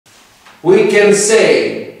We can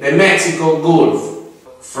say the Mexico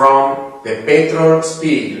Gulf from the petrol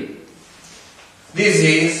spill. This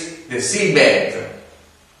is the seabed.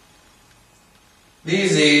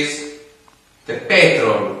 This is the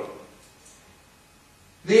petrol.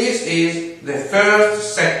 This is the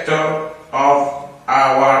first sector of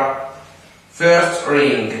our first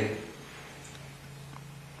ring.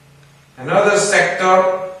 Another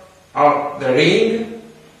sector of the ring.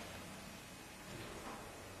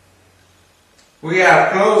 We are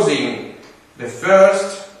closing the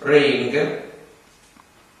first ring,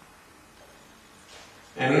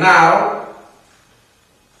 and now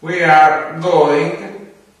we are going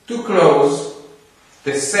to close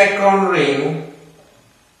the second ring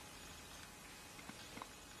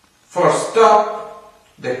for stop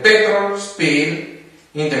the petrol spill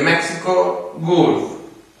in the Mexico Gulf.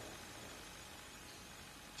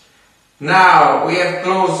 Now we have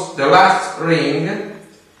closed the last ring,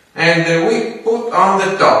 and we put on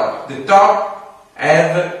the top. The top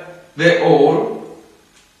have the hole,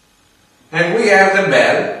 and we have the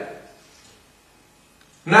bell.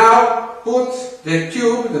 Now put the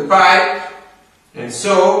tube, the pipe, and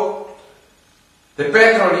so the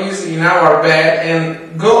petrol is in our bed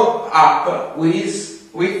and go up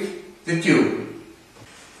with the tube.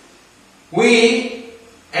 We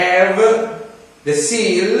have the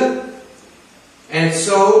seal, and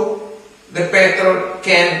so the petrol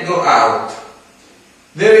can go out.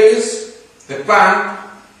 There is the pump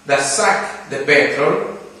that sucks the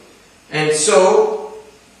petrol, and so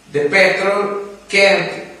the petrol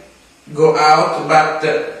can't go out, but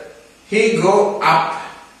he go up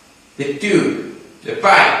the tube, the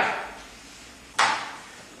pipe.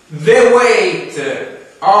 The weight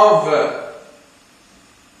of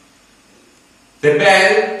the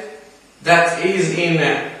bell that is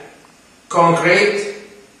in concrete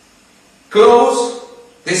close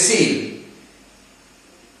the seal.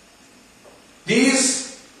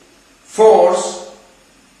 This force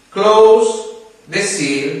close the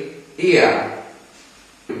seal here.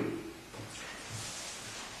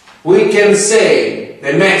 We can say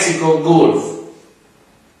the Mexico Gulf.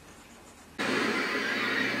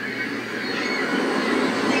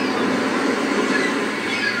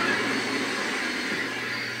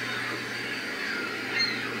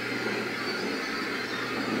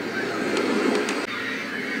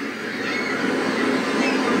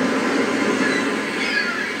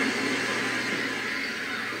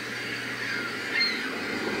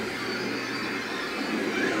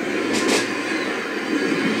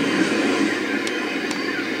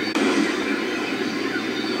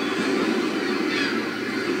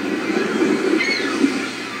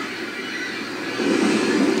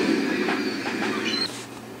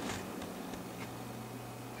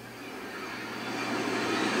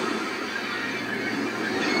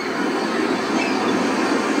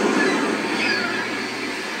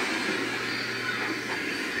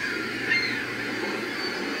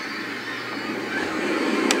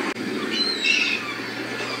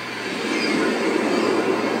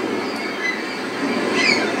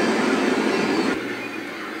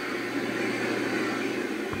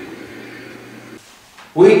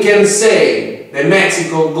 We can say the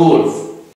Mexico Gulf.